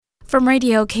From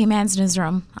Radio Cayman's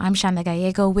newsroom, I'm Shanda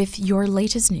Gallego with your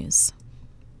latest news.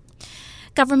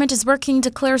 Government is working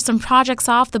to clear some projects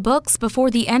off the books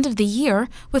before the end of the year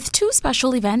with two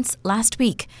special events last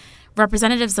week.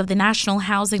 Representatives of the National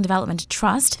Housing Development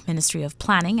Trust, Ministry of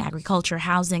Planning, Agriculture,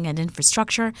 Housing and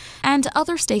Infrastructure, and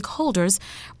other stakeholders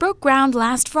broke ground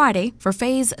last Friday for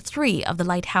Phase 3 of the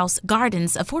Lighthouse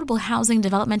Gardens affordable housing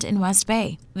development in West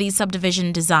Bay. The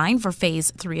subdivision design for Phase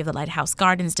 3 of the Lighthouse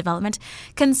Gardens development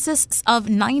consists of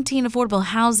 19 affordable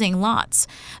housing lots.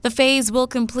 The phase will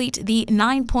complete the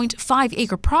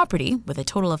 9.5-acre property with a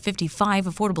total of 55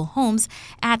 affordable homes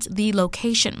at the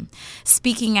location.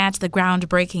 Speaking at the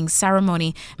groundbreaking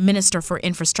ceremony, Minister for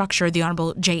Infrastructure, the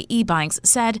Honourable J. Ebanks,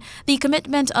 said the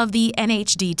commitment of the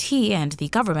NHDT and the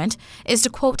government is to,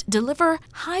 quote, deliver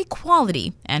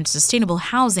high-quality and sustainable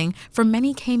housing for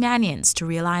many Caymanians to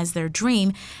realize their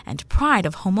dream and pride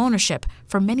of homeownership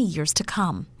for many years to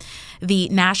come. The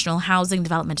National Housing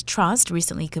Development Trust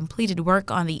recently completed work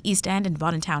on the East End and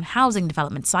Bonetown housing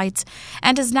development sites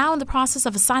and is now in the process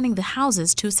of assigning the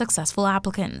houses to successful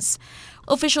applicants.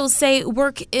 Officials say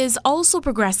work is also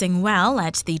progressing well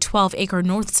at the 12-acre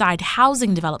Northside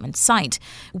housing development site,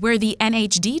 where the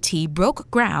NHDT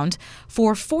broke ground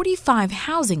for 45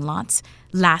 housing lots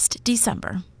last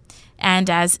December.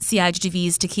 And as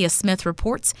CIHTV's Takia Smith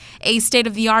reports, a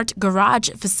state-of-the-art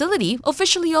garage facility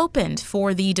officially opened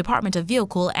for the Department of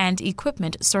Vehicle and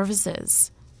Equipment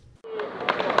Services.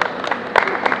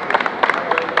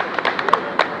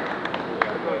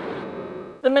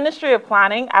 The Ministry of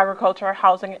Planning, Agriculture,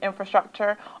 Housing and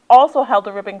Infrastructure also held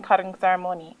a ribbon-cutting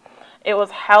ceremony. It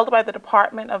was held by the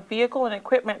Department of Vehicle and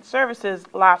Equipment Services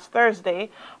last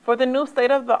Thursday for the new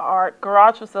state-of-the-art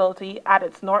garage facility at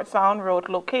its North Sound Road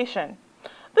location.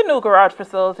 The new garage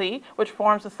facility, which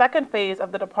forms the second phase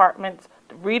of the department's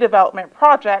redevelopment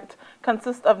project,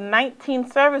 consists of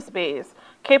 19 service bays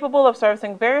capable of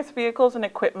servicing various vehicles and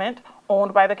equipment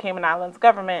owned by the Cayman Islands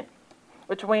government,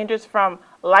 which ranges from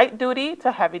light-duty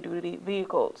to heavy-duty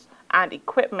vehicles and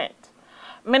equipment.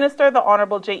 Minister the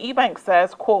Honourable J. Ebanks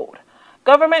says, quote,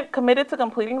 government committed to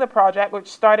completing the project,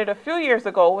 which started a few years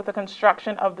ago with the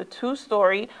construction of the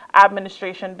two-story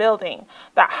administration building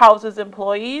that houses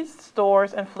employees,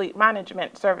 stores, and fleet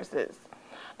management services.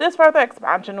 This further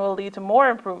expansion will lead to more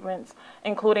improvements,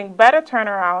 including better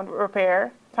turnaround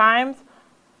repair times,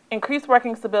 increased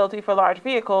working stability for large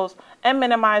vehicles, and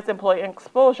minimize employee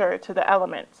exposure to the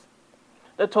elements.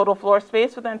 The total floor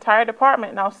space for the entire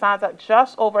department now stands at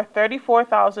just over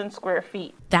 34,000 square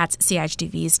feet. That's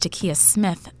CIHTV's Takia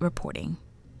Smith reporting.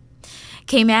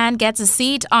 Cayman gets a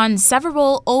seat on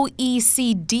several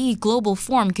OECD Global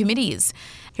Forum committees.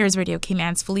 Here's Radio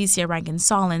Cayman's Felicia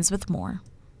Rankin-Solins with more.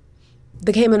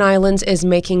 The Cayman Islands is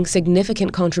making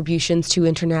significant contributions to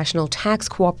international tax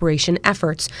cooperation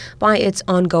efforts by its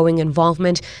ongoing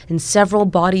involvement in several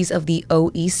bodies of the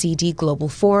OECD Global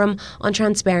Forum on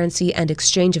Transparency and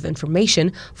Exchange of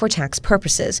Information for Tax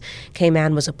Purposes.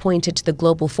 Cayman was appointed to the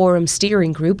Global Forum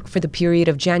Steering Group for the period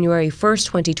of January 1,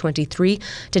 2023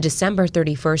 to December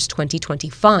 31,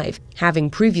 2025,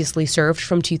 having previously served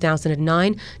from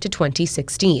 2009 to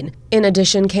 2016. In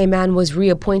addition, Cayman was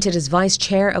reappointed as Vice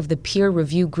Chair of the Peer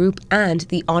Review Group and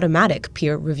the Automatic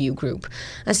Peer Review Group.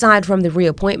 Aside from the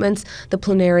reappointments, the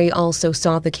plenary also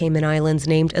saw the Cayman Islands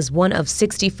named as one of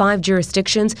 65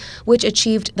 jurisdictions which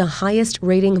achieved the highest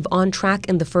rating of on track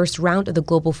in the first round of the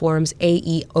Global Forum's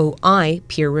AEOI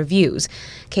peer reviews.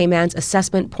 Cayman's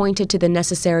assessment pointed to the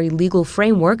necessary legal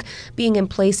framework being in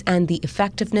place and the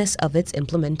effectiveness of its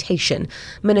implementation.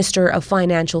 Minister of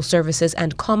Financial Services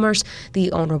and Commerce,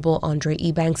 the Honourable Andre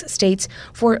Ebanks, states,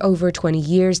 for over 20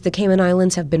 years, the Cayman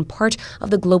Islands have been part of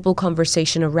the global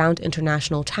conversation around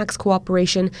international tax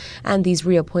cooperation, and these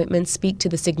reappointments speak to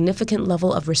the significant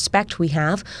level of respect we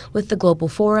have with the Global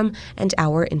Forum and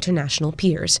our international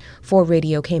peers. For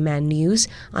Radio Cayman News,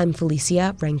 I'm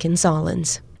Felicia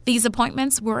Rankin-Solins. These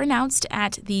appointments were announced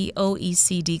at the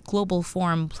OECD Global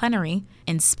Forum plenary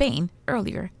in Spain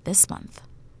earlier this month.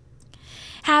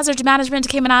 Hazard Management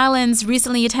Cayman Islands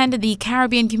recently attended the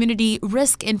Caribbean Community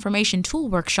Risk Information Tool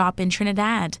Workshop in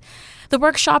Trinidad. The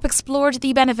workshop explored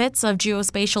the benefits of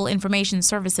geospatial information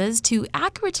services to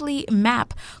accurately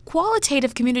map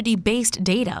qualitative community-based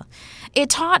data. It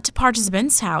taught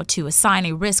participants how to assign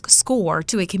a risk score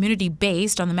to a community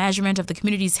based on the measurement of the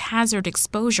community's hazard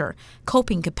exposure,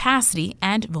 coping capacity,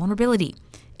 and vulnerability.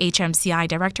 HMCI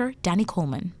Director Danny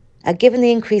Coleman. Given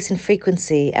the increase in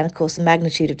frequency and, of course, the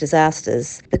magnitude of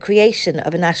disasters, the creation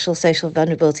of a National Social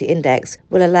Vulnerability Index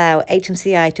will allow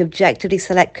HMCI to objectively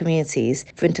select communities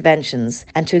for interventions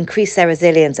and to increase their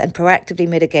resilience and proactively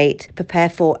mitigate, prepare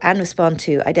for and respond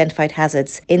to identified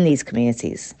hazards in these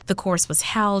communities. The course was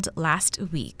held last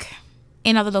week.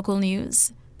 In other local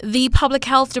news, the Public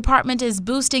Health Department is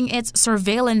boosting its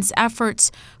surveillance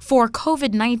efforts for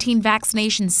COVID-19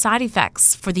 vaccination side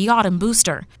effects for the autumn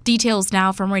booster. Details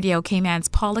now from Radio Cayman's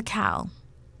Paula Cal.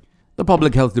 The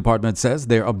Public Health Department says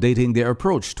they're updating their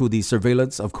approach to the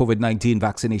surveillance of COVID-19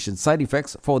 vaccination side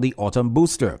effects for the autumn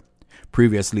booster.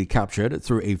 Previously captured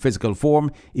through a physical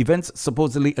form, events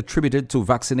supposedly attributed to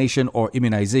vaccination or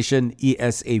immunization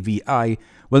 (ESAVI)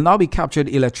 will now be captured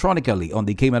electronically on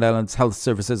the Cayman Islands Health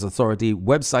Services Authority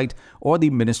website or the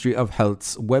Ministry of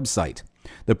Health's website.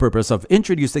 The purpose of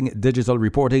introducing digital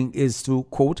reporting is to,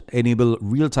 quote, enable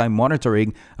real-time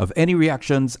monitoring of any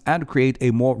reactions and create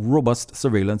a more robust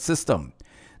surveillance system.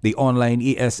 The online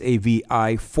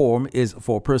ESAVI form is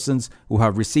for persons who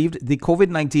have received the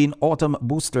COVID-19 autumn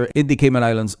booster in the Cayman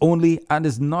Islands only and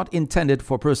is not intended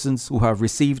for persons who have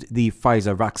received the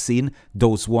Pfizer vaccine,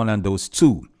 dose 1 and dose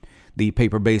 2. The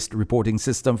paper-based reporting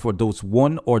system for dose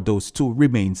 1 or dose 2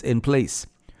 remains in place.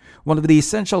 One of the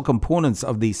essential components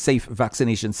of the safe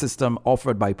vaccination system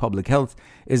offered by Public Health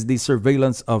is the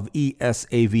surveillance of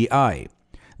ESAVI.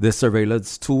 This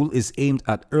surveillance tool is aimed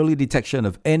at early detection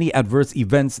of any adverse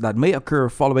events that may occur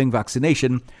following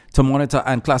vaccination to monitor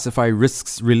and classify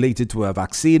risks related to a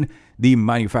vaccine, the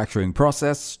manufacturing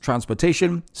process,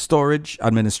 transportation, storage,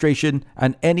 administration,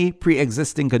 and any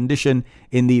pre-existing condition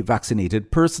in the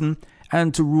vaccinated person,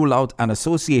 and to rule out an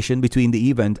association between the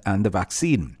event and the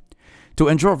vaccine. To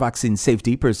ensure vaccine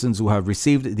safety, persons who have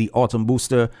received the autumn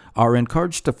booster are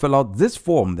encouraged to fill out this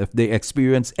form if they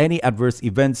experience any adverse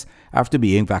events after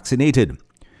being vaccinated.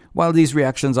 While these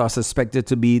reactions are suspected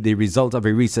to be the result of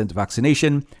a recent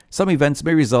vaccination, some events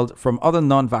may result from other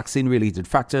non-vaccine related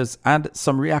factors, and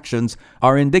some reactions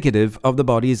are indicative of the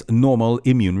body's normal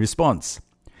immune response.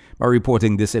 By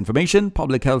reporting this information,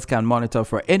 Public Health can monitor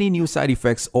for any new side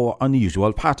effects or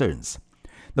unusual patterns.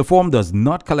 The form does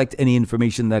not collect any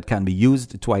information that can be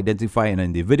used to identify an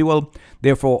individual,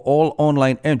 therefore all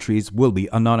online entries will be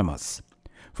anonymous.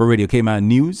 For Radio Cayman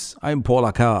News, I'm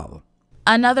Paula Cal.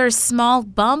 Another small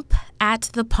bump at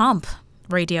the pump.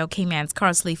 Radio Cayman's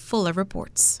Carsley Fuller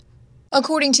reports.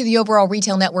 According to the Overall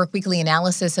Retail Network weekly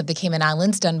analysis of the Cayman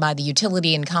Islands done by the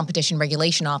Utility and Competition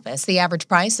Regulation Office, the average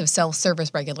price of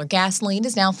self-service regular gasoline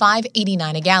is now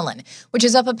 $5.89 a gallon, which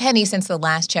is up a penny since the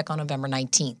last check on November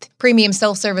 19th. Premium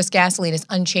self-service gasoline is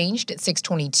unchanged at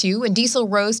 $6.22 and diesel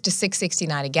rose to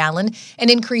 $6.69 a gallon, an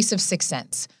increase of 6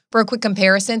 cents. For a quick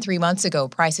comparison, 3 months ago,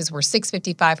 prices were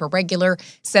 $6.55 for regular,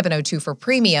 $7.02 for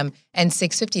premium, and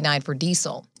 $6.59 for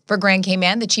diesel. For Grand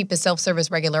Cayman, the cheapest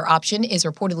self-service regular option is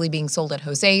reportedly being sold at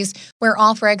Jose's, where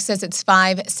Allfreg says it's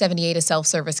 $5.78 a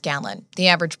self-service gallon. The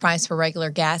average price for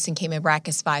regular gas in Cayman Brac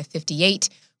is $5.58.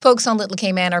 Folks on Little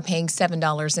Cayman are paying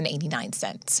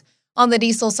 $7.89. On the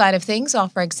diesel side of things,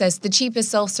 Allfreg says the cheapest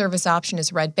self-service option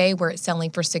is Red Bay, where it's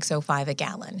selling for $6.05 a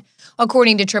gallon.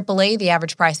 According to AAA, the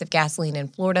average price of gasoline in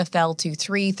Florida fell to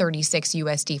 $3.36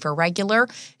 USD for regular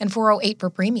and $4.08 for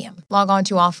premium. Log on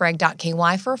to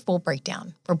allfreg.ky for a full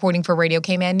breakdown. Reporting for Radio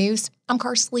Cayman News, I'm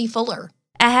Carsley Fuller.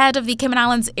 Ahead of the Cayman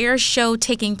Islands Air Show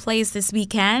taking place this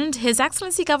weekend, His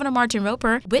Excellency Governor Martin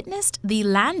Roper witnessed the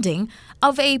landing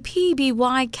of a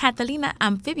PBY Catalina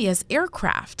amphibious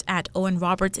aircraft at Owen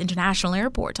Roberts International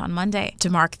Airport on Monday to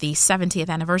mark the 70th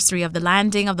anniversary of the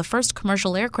landing of the first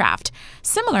commercial aircraft,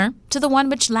 similar to the one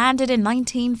which landed in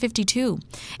 1952.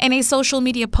 In a social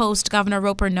media post, Governor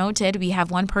Roper noted, "We have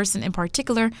one person in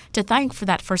particular to thank for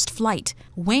that first flight,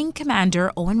 Wing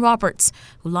Commander Owen Roberts,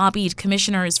 who lobbied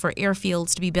commissioners for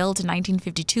airfields to be built in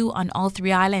 1952 on all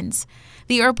 3 islands.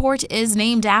 The airport is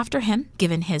named after him,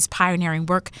 given his pioneering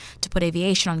work to put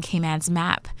aviation on Cayman's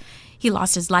map. He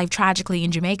lost his life tragically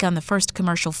in Jamaica on the first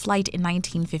commercial flight in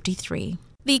 1953.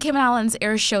 The Cayman Islands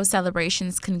Air Show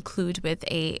celebrations conclude with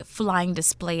a flying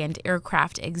display and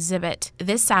aircraft exhibit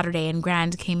this Saturday in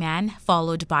Grand Cayman,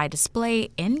 followed by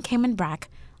display in Cayman Brac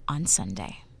on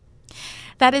Sunday.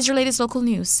 That is your latest local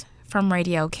news from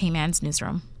Radio Cayman's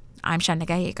newsroom. I'm Shanda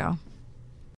Gallego.